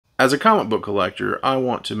As a comic book collector, I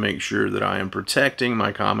want to make sure that I am protecting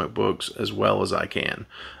my comic books as well as I can.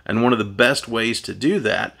 And one of the best ways to do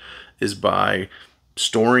that is by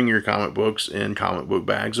storing your comic books in comic book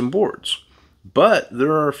bags and boards. But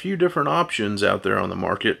there are a few different options out there on the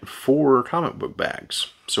market for comic book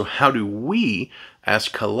bags. So how do we, as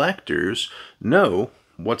collectors, know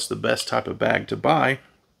what's the best type of bag to buy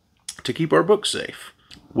to keep our books safe?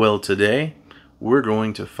 Well, today we're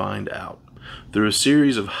going to find out. Through a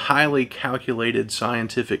series of highly calculated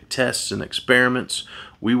scientific tests and experiments,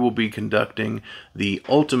 we will be conducting the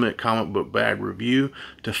ultimate comic book bag review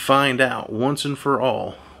to find out once and for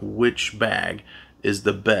all which bag is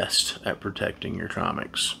the best at protecting your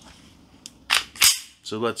comics.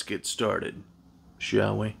 So let's get started,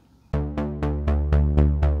 shall we?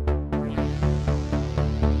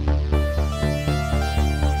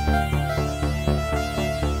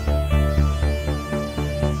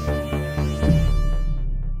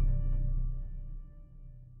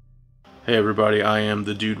 Hey everybody, I am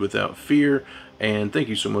the Dude Without Fear, and thank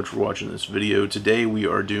you so much for watching this video. Today we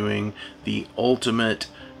are doing the ultimate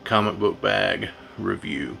comic book bag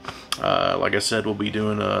review. Like I said, we'll be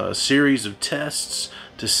doing a series of tests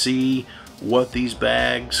to see what these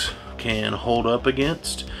bags can hold up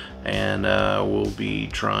against, and we'll be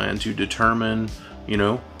trying to determine,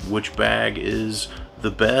 which bag is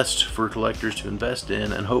the best for collectors to invest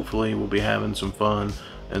in, and hopefully we'll be having some fun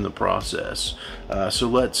in the process. So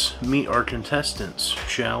let's meet our contestants,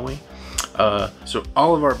 shall we? So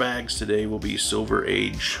all of our bags today will be Silver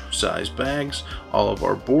Age size bags. All of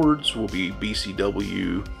our boards will be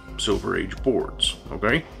BCW Silver Age boards,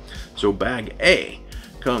 okay? So bag A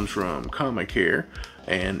comes from ComiCare,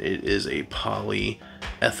 and it is a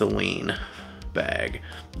polyethylene bag.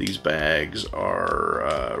 These bags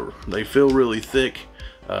are, they feel really thick.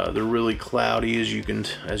 They're really cloudy, as you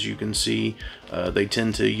can see. They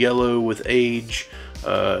tend to yellow with age.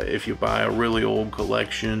 If you buy a really old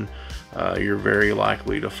collection, you're very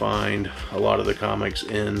likely to find a lot of the comics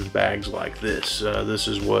in bags like this. This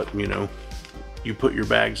is what you put your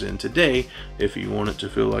bags in today if you want it to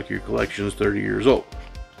feel like your collection is 30 years old.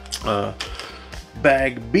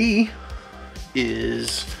 Bag B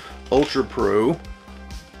is Ultra Pro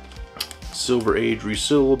Silver Age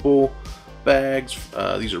resealable bags.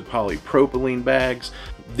 These are polypropylene bags.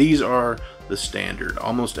 These are the standard.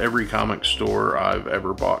 Almost every comic store I've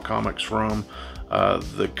ever bought comics from,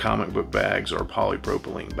 the comic book bags are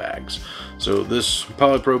polypropylene bags. So this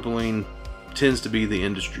polypropylene tends to be the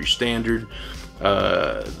industry standard.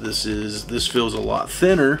 This feels a lot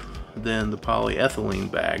thinner than the polyethylene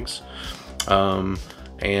bags,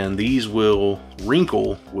 and these will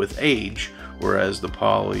wrinkle with age, whereas the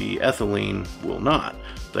polyethylene will not.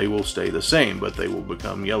 They will stay the same, but they will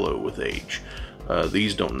become yellow with age.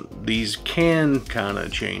 These can kind of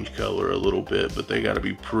change color a little bit, but they got to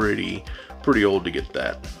be pretty old to get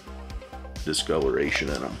that discoloration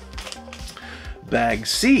in them. Bag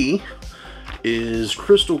C is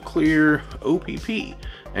crystal clear OPP,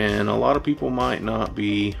 and a lot of people might not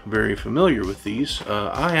be very familiar with these.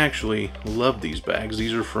 I actually love these bags.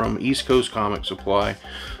 These are from East Coast Comic Supply.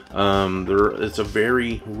 It's a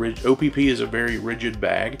very rigid, OPP is a very rigid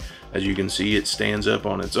bag. As you can see, it stands up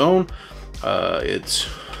on its own. It's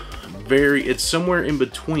somewhere in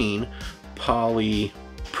between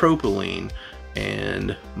polypropylene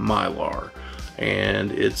and Mylar,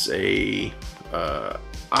 and it's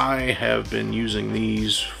I have been using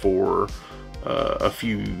these for a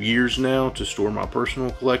few years now to store my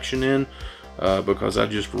personal collection in, because I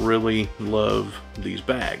just really love these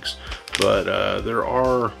bags. But there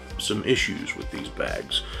are some issues with these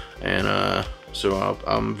bags, and so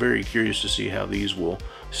I'm very curious to see how these will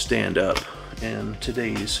stand up in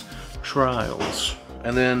today's trials.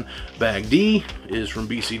 And then bag D is from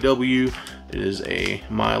BCW. It is a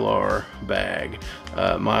Mylar bag.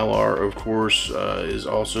 Mylar, of course, is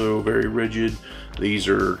also very rigid. These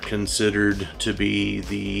are considered to be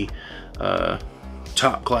the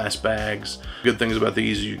top class bags. Good things about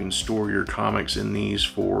these is you can store your comics in these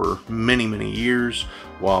for many years,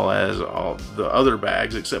 while as all the other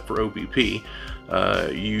bags, except for OPP,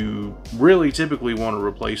 you really typically want to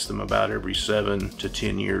replace them about every 7 to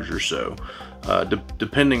 10 years or so,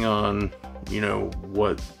 depending on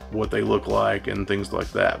what they look like and things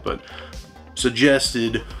like that. But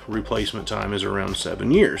suggested replacement time is around 7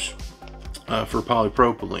 years for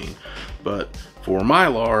polypropylene. But for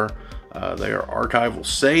Mylar, they are archival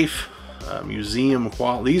safe, museum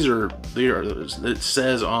quality. It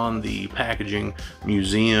says on the packaging,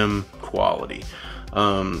 museum quality.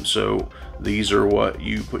 So these are what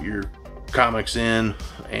you put your comics in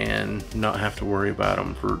and not have to worry about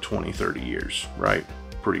them for 20-30 years, right?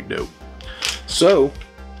 pretty dope. So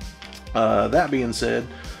that being said,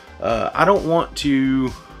 I don't want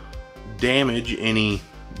to damage any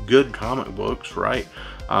good comic books, right?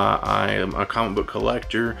 I am a comic book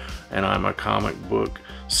collector and I'm a comic book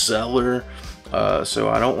seller, so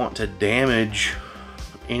I don't want to damage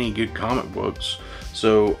any good comic books.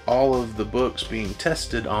 So all of the books being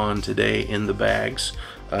tested on today in the bags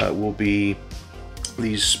will be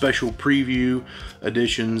these special preview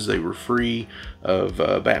editions. They were free of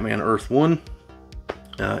Batman Earth 1.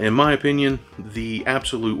 In my opinion, the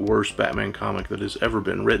absolute worst Batman comic that has ever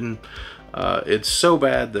been written. It's so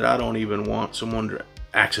bad that I don't even want someone to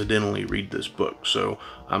accidentally read this book. So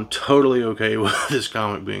I'm totally okay with this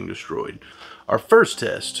comic being destroyed. Our first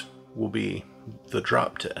test will be the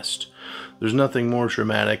drop test. There's nothing more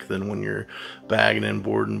traumatic than when you're bagging and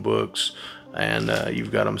boarding books and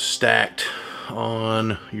you've got them stacked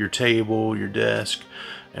on your table, your desk,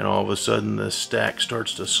 and all of a sudden the stack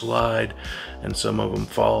starts to slide and some of them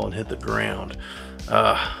fall and hit the ground.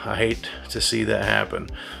 I hate to see that happen,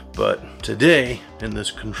 but today in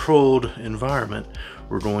this controlled environment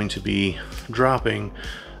we're going to be dropping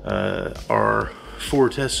our 4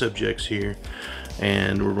 test subjects here,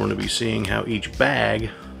 and we're going to be seeing how each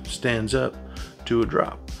bag stands up to a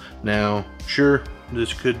drop. Now sure,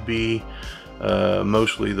 this could be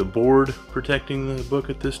mostly the board protecting the book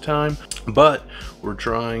at this time, but we're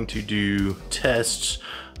trying to do tests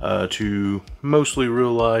to mostly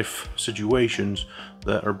real life situations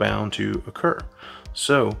that are bound to occur.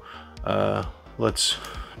 So let's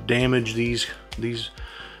damage these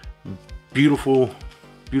beautiful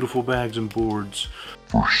bags and boards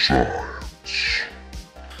for science.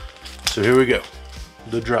 So here we go,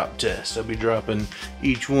 the drop test. I'll be dropping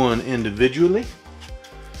each one individually.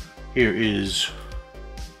 Here is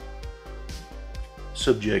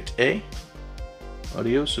subject A.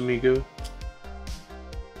 Adios, amigo.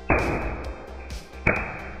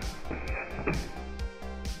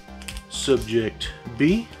 Subject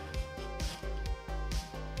B.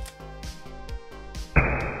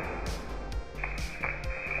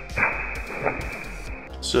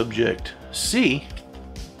 Subject C.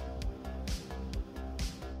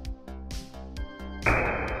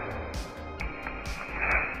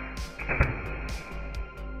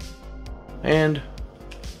 And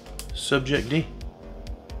subject D.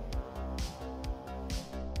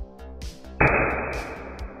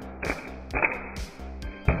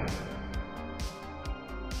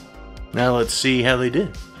 Now let's see how they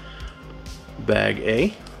did. Bag A.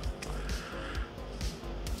 You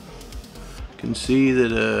can see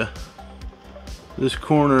that this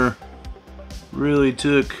corner really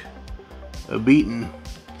took a beating,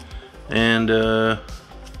 and the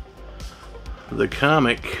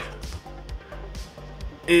comic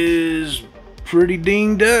is pretty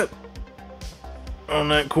dinged up on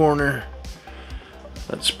that corner.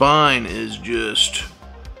 That spine is just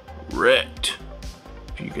wrecked,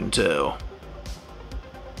 if you can tell.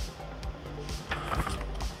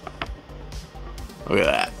 Look at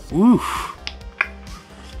that. Woof.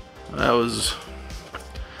 That was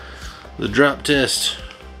the drop test.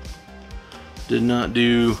 Did not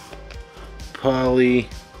do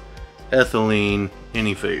polyethylene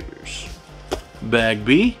any favors. Bag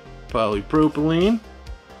B, polypropylene.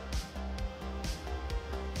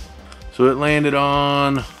 So it landed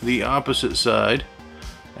on the opposite side,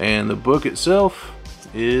 and the book itself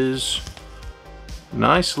is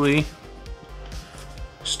nicely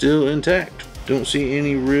still intact. Don't see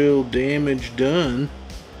any real damage done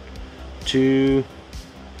to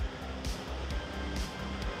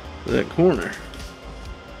that corner.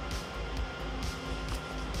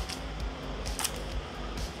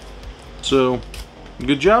 So,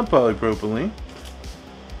 good job, polypropylene.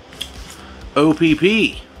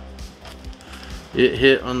 OPP. It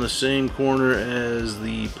hit on the same corner as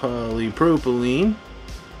the polypropylene,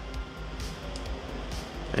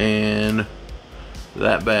 and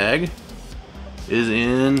that bag is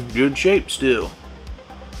in good shape still.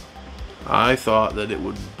 I thought that it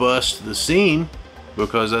would bust the seam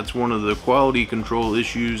because that's one of the quality control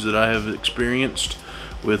issues that I have experienced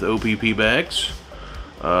with OPP bags,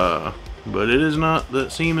 but it is not.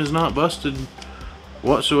 That seam is not busted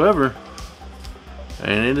whatsoever,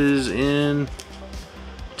 and it is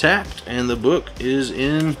intact, and the book is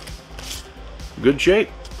in good shape.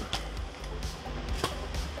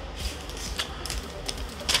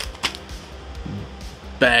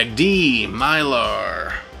 Bag D,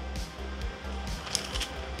 Mylar.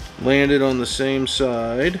 Landed on the same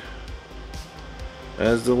side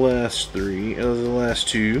as the last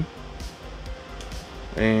two,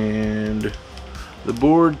 and the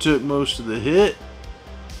board took most of the hit,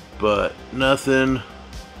 but nothing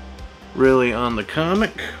really on the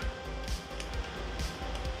comic.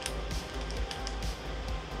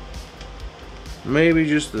 Maybe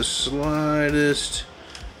just the slightest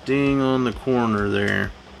ding on the corner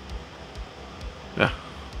there.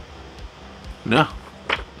 No,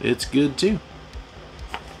 it's good too.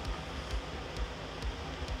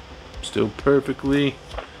 Still perfectly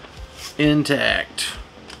intact.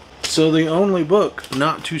 So the only book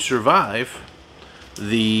not to survive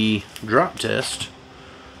the drop test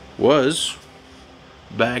was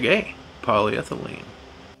Bag A, Polyethylene.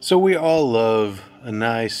 So we all love a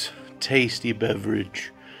nice tasty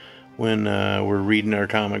beverage when we're reading our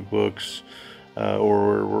comic books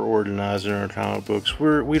or we're organizing our comic books.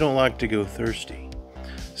 We don't like to go thirsty.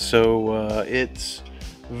 So it's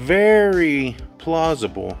very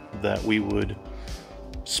plausible that we would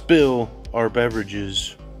spill our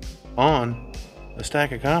beverages on a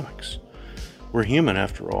stack of comics. We're human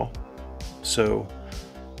after all. So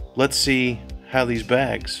let's see how these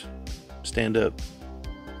bags stand up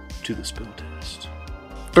to the spill test.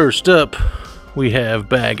 First up, we have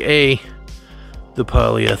Bag A, the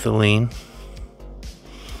polyethylene.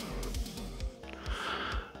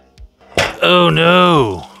 Oh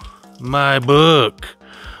no, my book.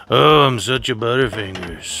 Oh, I'm such a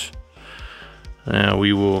butterfingers. Now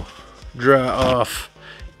we will dry off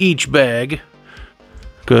each bag,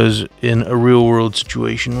 because in a real world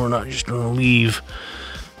situation, we're not just gonna leave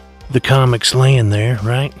the comics laying there,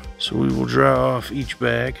 right? So we will dry off each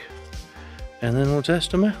bag and then we'll test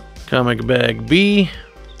them out. Comic bag B,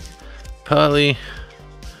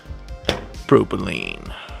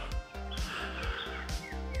 Polypropylene.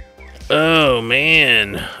 Oh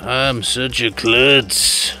man, I'm such a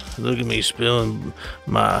klutz. Look at me spilling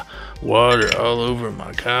my water all over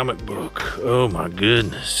my comic book. Oh my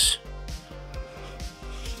goodness.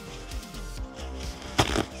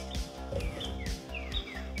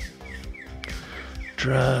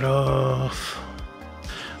 Dry it off.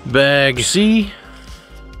 Bag C,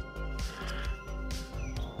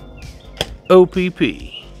 OPP.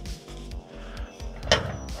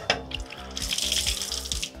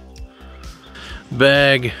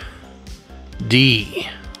 Bag D,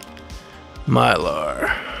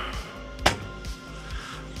 Mylar.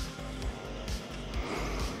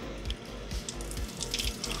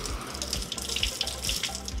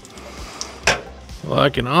 Well, I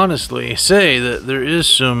can honestly say that there is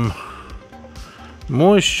some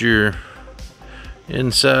moisture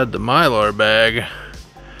inside the Mylar bag,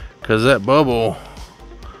 because that bubble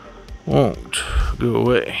won't go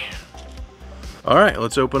away. Alright,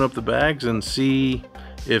 let's open up the bags and see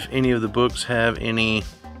if any of the books have any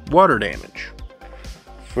water damage.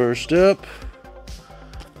 First up,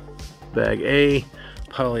 Bag A,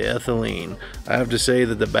 Polyethylene. I have to say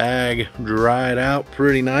that the bag dried out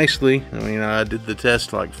pretty nicely. I mean, I did the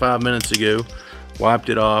test like 5 minutes ago, wiped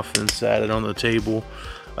it off and sat it on the table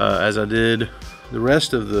as I did the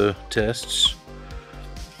rest of the tests.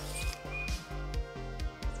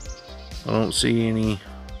 I don't see any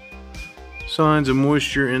signs of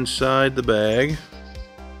moisture inside the bag.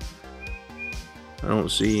 I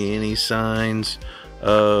don't see any signs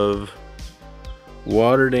of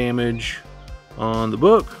water damage on the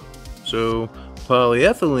book. So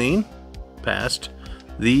polyethylene passed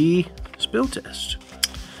the spill test.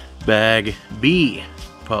 Bag B,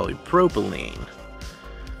 Polypropylene.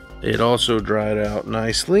 It also dried out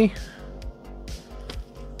nicely.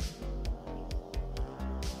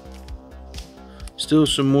 Still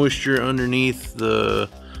some moisture underneath the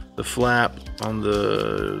flap on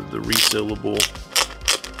the resealable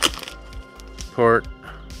part.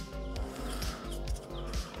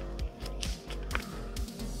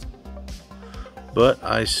 But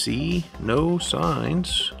I see no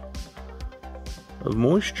signs of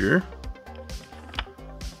moisture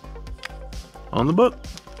on the book.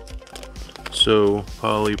 So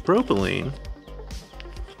polypropylene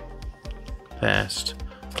passed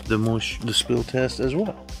the spill test as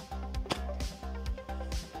well.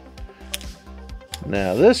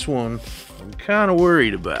 Now this one I'm kind of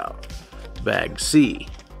worried about, Bag C,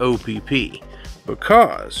 OPP,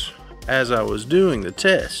 because as I was doing the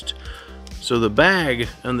test, so the bag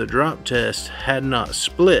and the drop test had not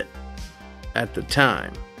split at the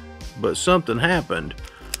time, but something happened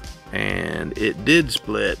and it did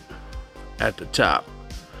split at the top.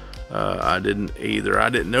 I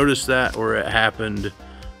didn't notice that, or it happened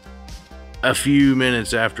a few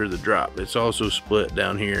minutes after the drop. It's also split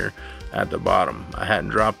down here at the bottom. I hadn't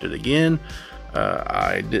dropped it again.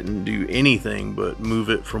 I didn't do anything but move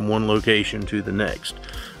it from one location to the next.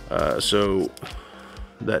 So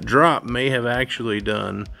that drop may have actually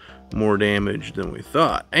done more damage than we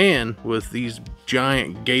thought. And with these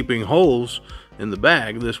giant gaping holes in the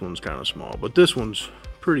bag, this one's kind of small, but this one's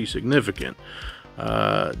pretty significant.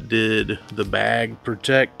 Did the bag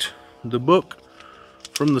protect the book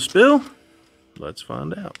from the spill? Let's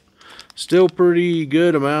find out. Still pretty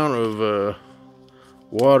good amount of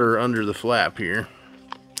water under the flap here.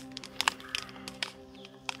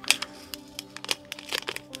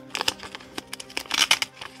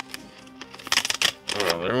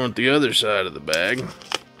 Well, there went the other side of the bag.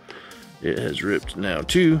 It has ripped now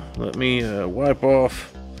too. Let me wipe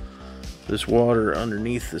off this water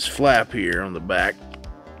underneath this flap here on the back.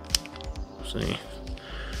 See?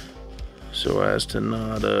 So as to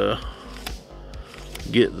not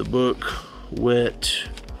get the book wet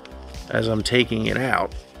as I'm taking it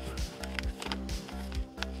out.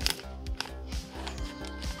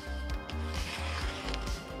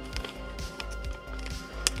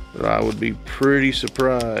 But I would be pretty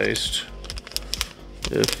surprised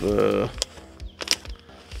if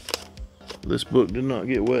this book did not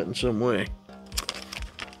get wet in some way.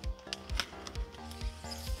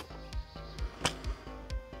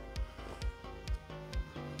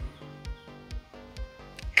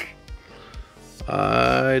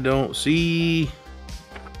 I don't see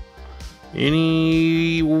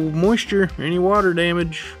any moisture, any water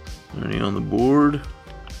damage. Any on the board?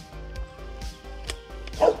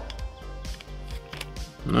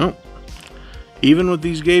 Nope. Even with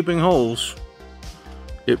these gaping holes,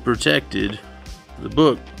 it protected the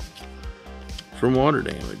book from water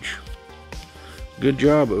damage. Good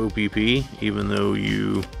job, OPP, even though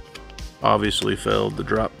you obviously failed the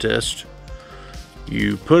drop test.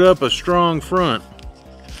 You put up a strong front,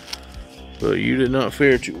 but you did not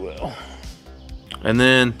fare too well. And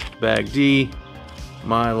then bag D,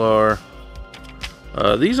 Mylar.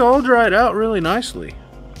 These all dried out really nicely.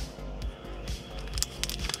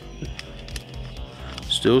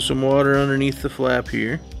 Still some water underneath the flap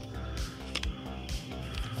here.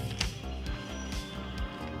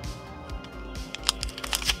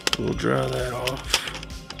 We'll dry that off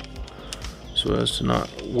so as to not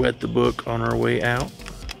wet the book on our way out.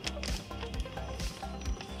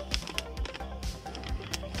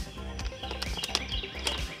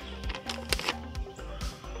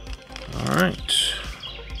 Alright.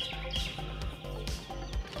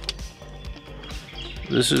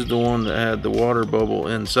 This is the one that had the water bubble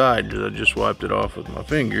inside because I just wiped it off with my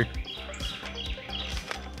finger.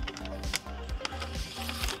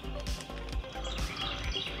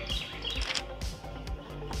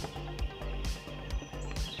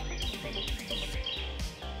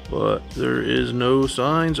 But there is no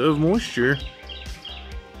signs of moisture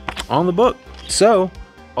on the book. So,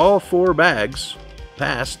 all 4 bags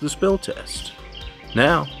passed the spill test.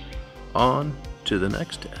 Now, on to the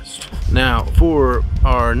next test. Now, for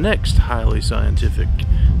our next highly scientific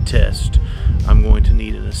test, I'm going to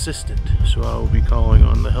need an assistant. So I will be calling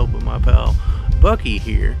on the help of my pal Bucky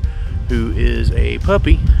here, who is a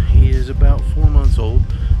puppy. He is about 4 months old,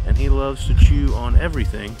 and he loves to chew on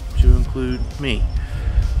everything, to include me.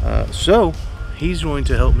 So he's going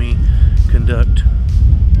to help me conduct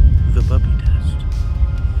the puppy test.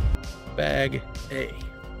 Bag A.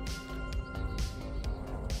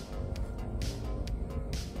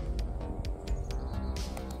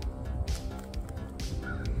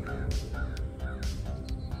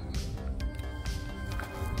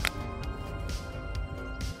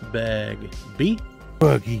 Bag B.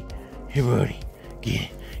 Bucky, hey buddy, get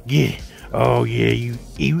it. Oh yeah, you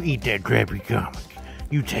eat that crappy comic.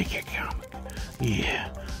 You take that comic. Yeah,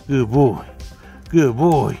 good boy.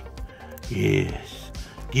 Yes,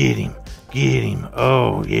 get him.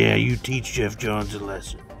 Oh yeah, you teach Jeff Johns a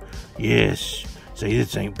lesson. Yes, say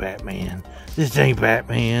this ain't Batman.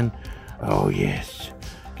 Oh yes,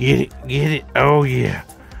 get it. Oh yeah,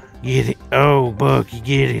 get it. Oh Bucky,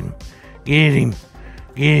 get him.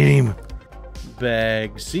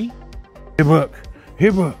 Bag C. Here, Buck.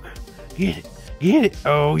 Get it.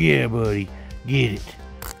 Oh, yeah, buddy. Get it.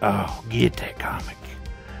 Oh, get that comic.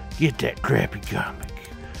 Get that crappy comic.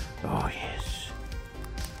 Oh, yes.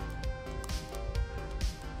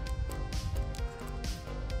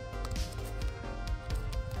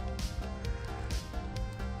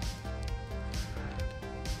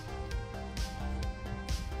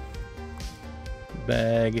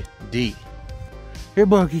 Bag D. Here,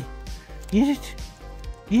 Bucky. Get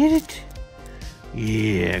it.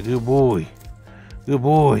 Yeah, good boy.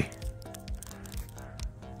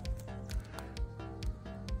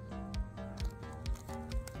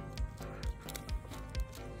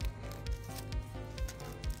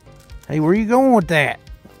 Hey, where you going with that?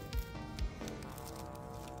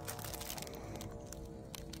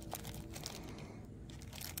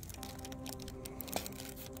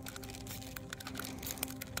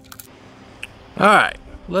 Alright,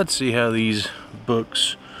 let's see how these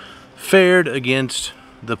books fared against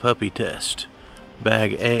the puppy test.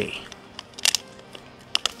 Bag A.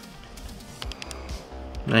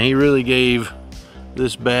 Now he really gave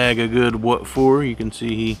this bag a good what for. You can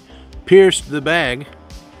see he pierced the bag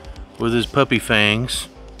with his puppy fangs.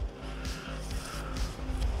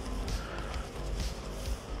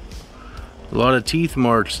 A lot of teeth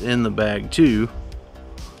marks in the bag too.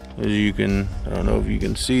 As you can, I don't know if you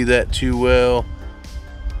can see that too well.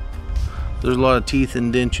 There's a lot of teeth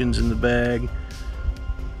indentions in the bag.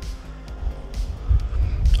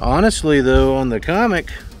 Honestly though, on the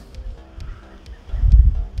comic,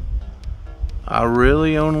 I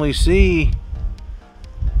really only see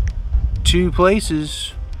two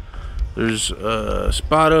places. There's a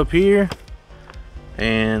spot up here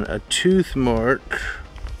and a tooth mark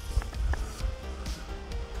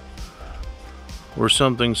or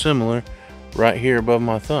something similar right here above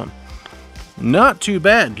my thumb. Not too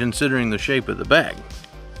bad considering the shape of the bag.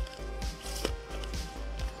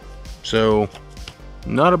 So,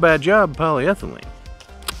 not a bad job, polyethylene.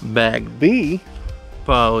 Bag B,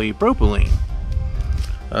 polypropylene.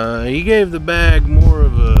 He gave the bag more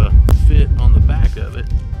of a fit on the back of it.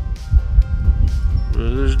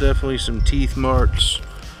 There's definitely some teeth marks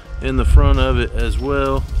in the front of it as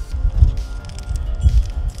well.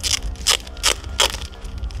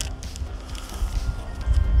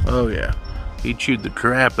 Oh yeah, he chewed the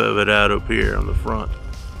crap of it out up here on the front.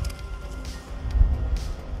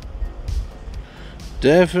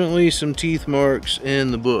 Definitely some teeth marks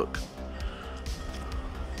in the book.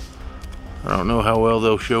 I don't know how well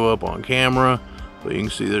they'll show up on camera, but you can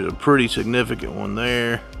see there's a pretty significant one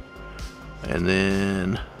there. And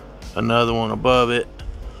then another one above it.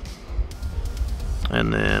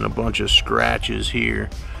 And then a bunch of scratches here.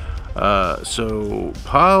 So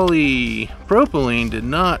polypropylene did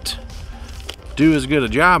not do as good a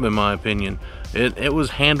job in my opinion. It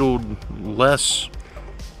was handled less,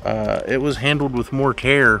 it was handled with more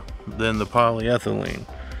care than the polyethylene.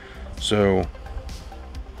 So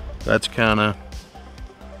that's kind of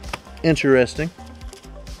interesting.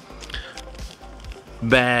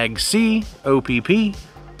 Bag C, OPP.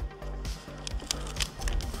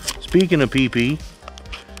 Speaking of PP,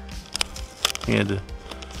 had to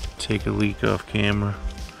take a leak off camera.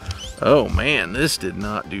 Oh man, this did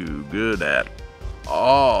not do good at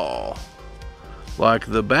all. Like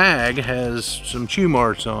the bag has some chew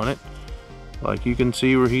marks on it. Like you can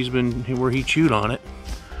see where he chewed on it.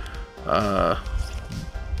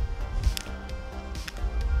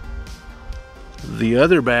 The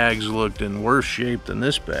other bags looked in worse shape than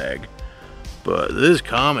this bag, but this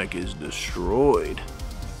comic is destroyed.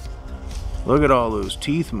 Look at all those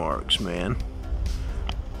teeth marks, man.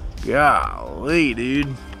 Golly,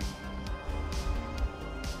 dude.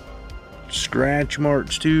 Scratch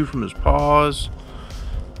marks too from his paws.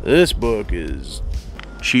 This book is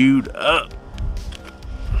chewed up.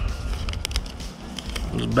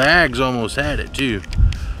 Those bags almost had it too.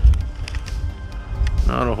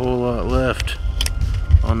 Not a whole lot left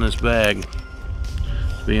on this bag,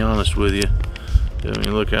 to be honest with you. I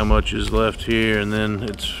mean, look how much is left here, and then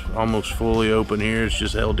it's almost fully open here. It's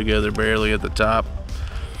just held together barely at the top.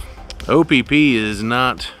 OPP is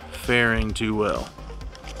not faring too well.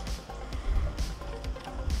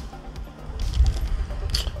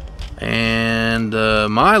 And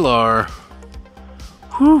Mylar,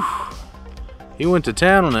 whew, he went to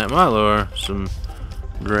town on that Mylar. Some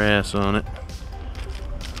grass on it.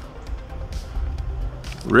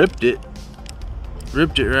 Ripped it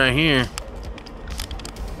right here.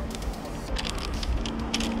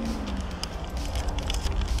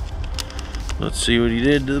 Let's see what he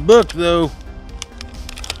did to the book though.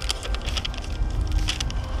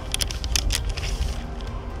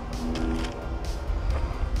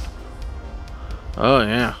 Oh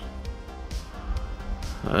yeah.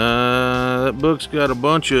 That book's got a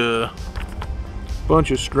bunch of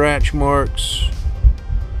scratch marks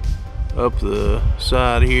up the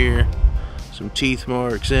side here. Some teeth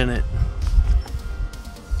marks in it.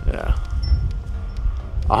 Yeah.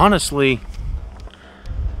 Honestly,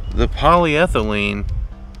 the polyethylene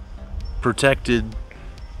protected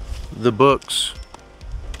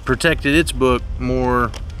its book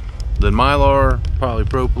more than Mylar,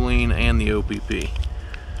 polypropylene, and the OPP.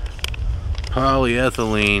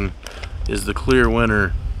 Polyethylene is the clear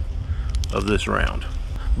winner of this round.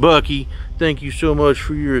 Bucky, thank you so much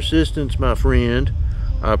for your assistance, my friend.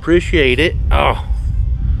 I appreciate it. Oh,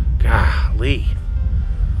 golly.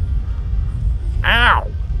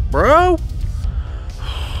 Ow, bro.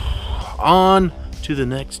 On to the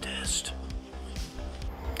next test.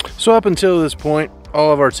 So up until this point,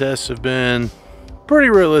 all of our tests have been pretty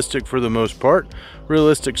realistic for the most part.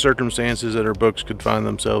 Realistic circumstances that our books could find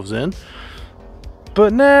themselves in.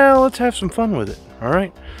 But now let's have some fun with it, all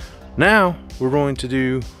right? Now we're going to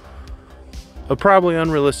do a probably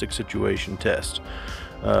unrealistic situation test.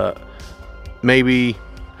 Maybe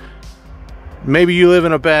you live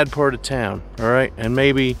in a bad part of town, all right? And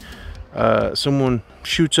maybe someone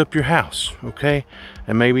shoots up your house, okay?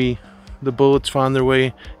 And maybe the bullets find their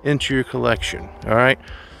way into your collection, all right?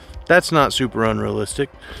 That's not super unrealistic.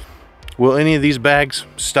 Will any of these bags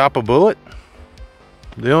stop a bullet?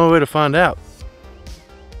 The only way to find out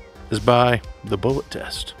is by the bullet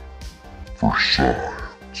test. For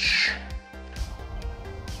science.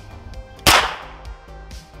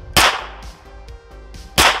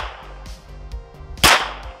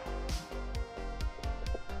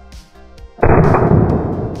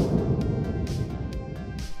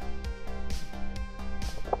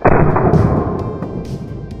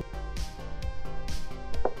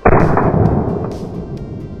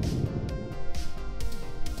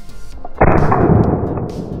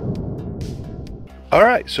 All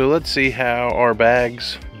right, so let's see how our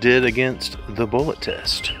bags did against the bullet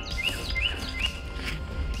test.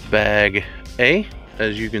 Bag A,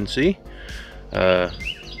 as you can see,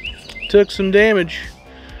 took some damage.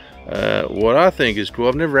 What I think is cool,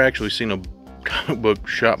 I've never actually seen a comic book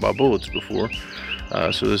shot by bullets before,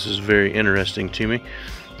 so this is very interesting to me.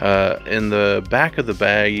 In the back of the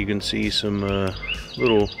bag, you can see some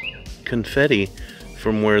little confetti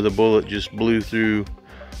from where the bullet just blew through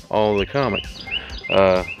all the comic.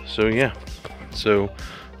 So yeah, so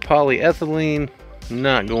polyethylene,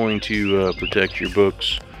 not going to protect your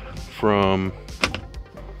books from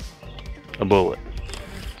a bullet.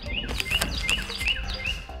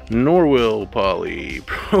 Nor will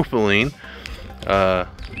polypropylene.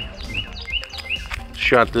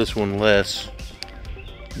 Shot this one less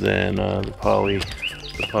than the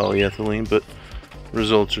polyethylene, but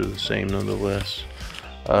results are the same nonetheless.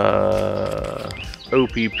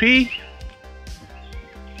 OPP,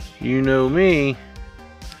 you know me,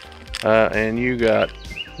 and you got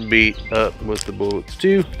beat up with the bullets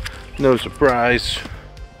too. No surprise.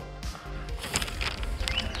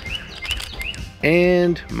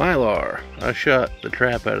 And Mylar, I shot the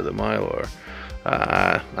crap out of the Mylar.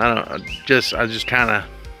 I just kind of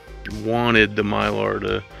wanted the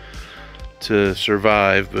Mylar to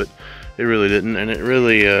survive, but it really didn't, and it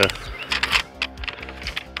really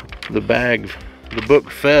the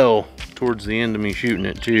book fell towards the end of me shooting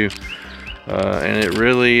it too, and it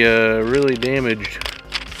really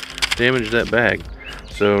damaged that bag.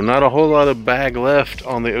 So not a whole lot of bag left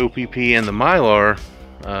on the OPP and the Mylar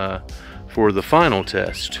for the final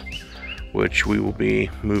test, which we will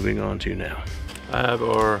be moving on to now. I have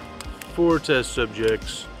our 4 test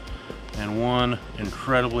subjects and 1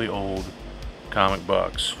 incredibly old comic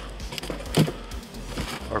box.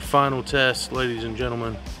 Our final test, ladies and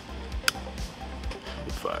gentlemen,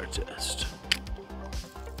 the fire test.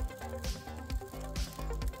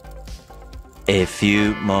 A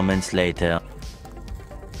few moments later.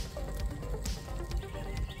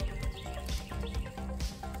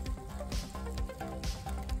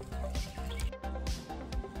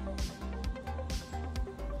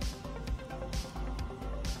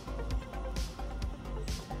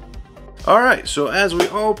 Alright, so as we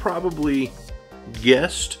all probably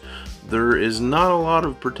guessed, there is not a lot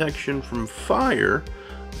of protection from fire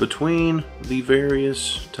between the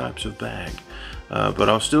various types of bag. But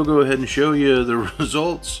I'll still go ahead and show you the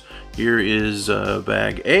results. Here is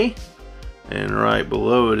bag A, and right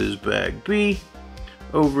below it is bag B.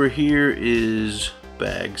 Over here is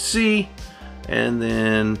bag C, and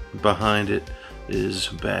then behind it is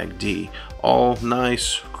bag D. All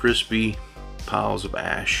nice, crispy piles of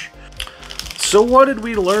ash. So what did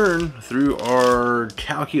we learn through our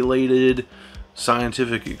calculated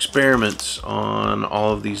scientific experiments on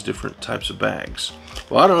all of these different types of bags?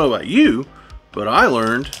 Well, I don't know about you, but I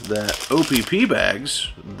learned that OPP bags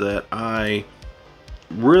that I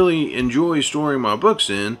really enjoy storing my books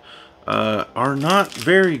in are not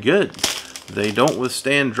very good. They don't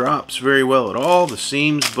withstand drops very well at all. The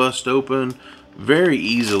seams bust open very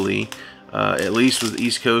easily. At least with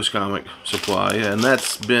East Coast Comic Supply, and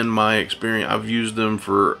that's been my experience. I've used them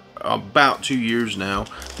for about 2 years now.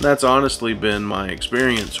 That's honestly been my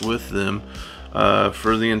experience with them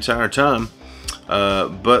for the entire time.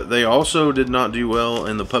 But they also did not do well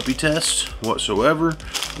in the puppy test whatsoever.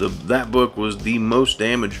 That book was the most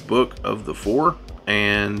damaged book of the 4,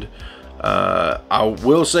 and I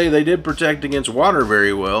will say they did protect against water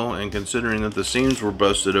very well, and considering that the seams were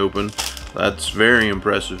busted open, that's very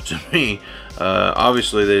impressive to me.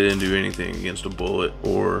 Obviously they didn't do anything against a bullet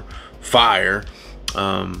or fire,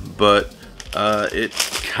 but it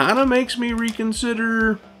kind of makes me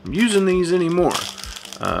reconsider using these anymore,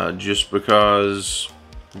 just because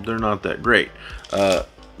they're not that great. The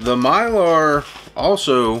Mylar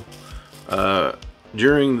also,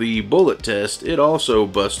 during the bullet test, it also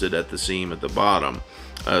busted at the seam at the bottom.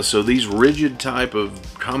 So these rigid type of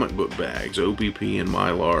comic book bags, OPP and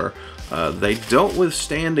Mylar, they don't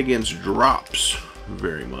withstand against drops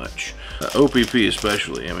very much. OPP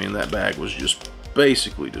especially, I mean, that bag was just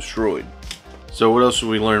basically destroyed. So what else did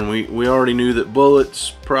we learn? We already knew that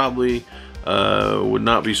bullets probably would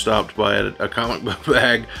not be stopped by a comic book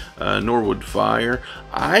bag, nor would fire.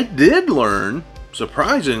 I did learn,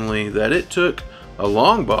 surprisingly, that it took a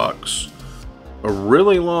long box a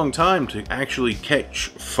really long time to actually catch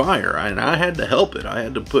fire, and I had to help it. I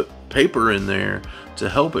had to put paper in there to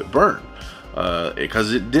help it burn,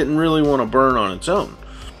 because it didn't really want to burn on its own.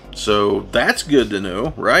 So that's good to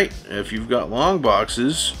know, right? If you've got long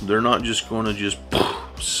boxes, they're not just going to just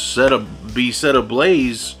be set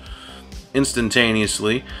ablaze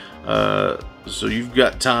instantaneously. So you've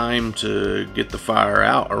got time to get the fire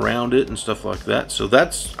out around it and stuff like that. So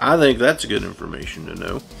I think that's good information to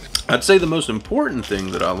know. I'd say the most important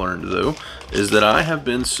thing that I learned, though, is that I have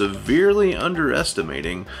been severely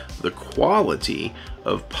underestimating the quality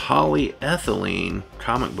of polyethylene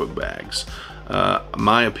comic book bags.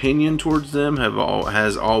 My opinion towards them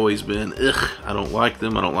has always been, ugh, I don't like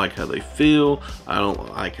them, I don't like how they feel, I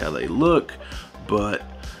don't like how they look, but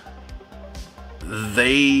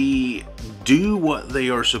they do what they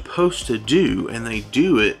are supposed to do, and they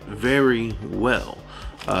do it very well.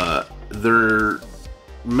 Their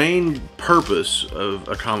main purpose of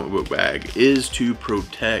a comic book bag is to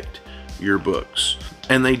protect your books,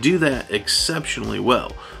 and they do that exceptionally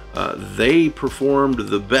well. They performed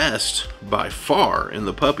the best by far in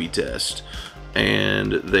the puppy test,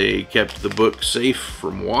 and they kept the book safe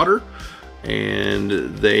from water, and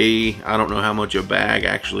I don't know how much a bag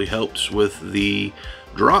actually helps with the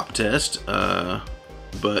drop test,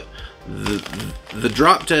 but the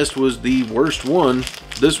drop test was the worst one.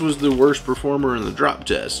 This was the worst performer in the drop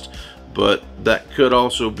test, but that could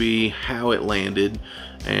also be how it landed,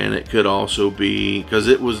 and it could also be because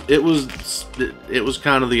it was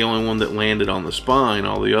kind of the only one that landed on the spine.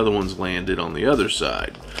 All the other ones landed on the other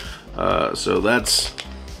side, so that's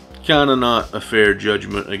kind of not a fair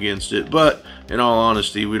judgment against it. But in all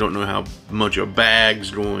honesty, we don't know how much a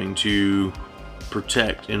bag's going to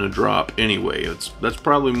protect in a drop anyway. That's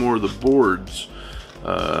probably more the board's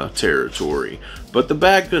territory, but the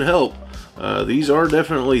bag could help. These are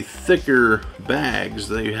definitely thicker bags.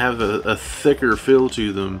 They have a thicker feel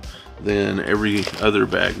to them than every other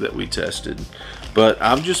bag that we tested, but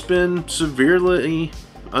I've just been severely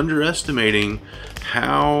underestimating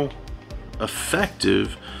how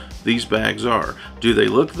effective these bags are. Do they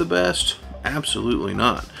look the best? Absolutely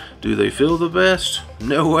not. Do they feel the best?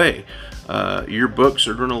 No way. Your books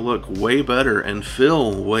are going to look way better and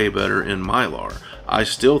feel way better in Mylar. I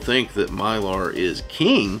still think that Mylar is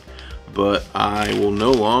king, but I will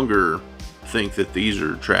no longer think that these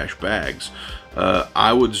are trash bags.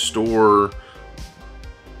 I would store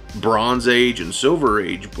Bronze Age and Silver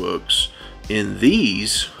Age books in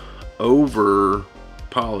these over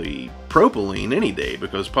polypropylene any day,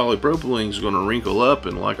 because polypropylene is going to wrinkle up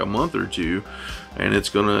in like a month or two, and it's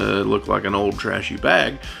going to look like an old trashy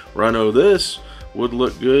bag, where I know this would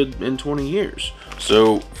look good in 20 years.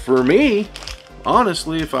 So for me,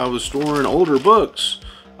 honestly, if I was storing older books,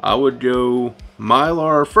 I would go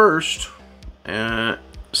Mylar first, and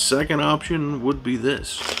second option would be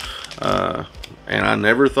this. And I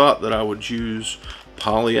never thought that I would choose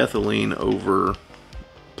polyethylene over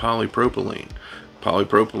polypropylene.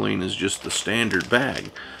 Polypropylene is just the standard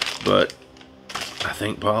bag, but I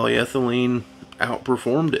think polyethylene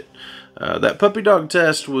outperformed it. That puppy dog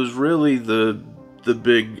test was really the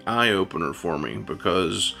big eye-opener for me,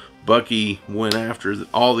 because Bucky went after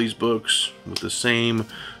all these books with the same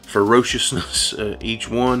ferociousness, each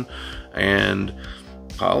one, and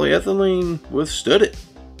polyethylene withstood it,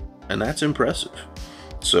 and that's impressive.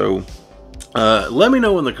 So let me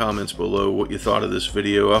know in the comments below what you thought of this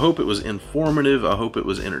video. I hope it was informative, I hope it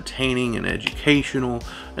was entertaining and educational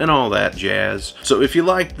and all that jazz. So if you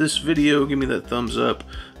liked this video, give me that thumbs up.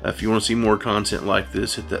 If you want to see more content like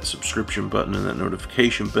this, hit that subscription button and that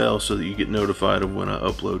notification bell so that you get notified of when I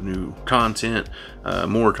upload new content.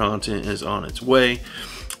 More content is on its way.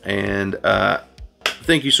 And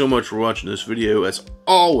thank you so much for watching this video. As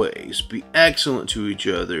always, be excellent to each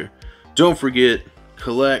other. Don't forget,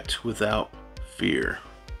 collect without fear.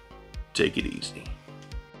 Take it easy.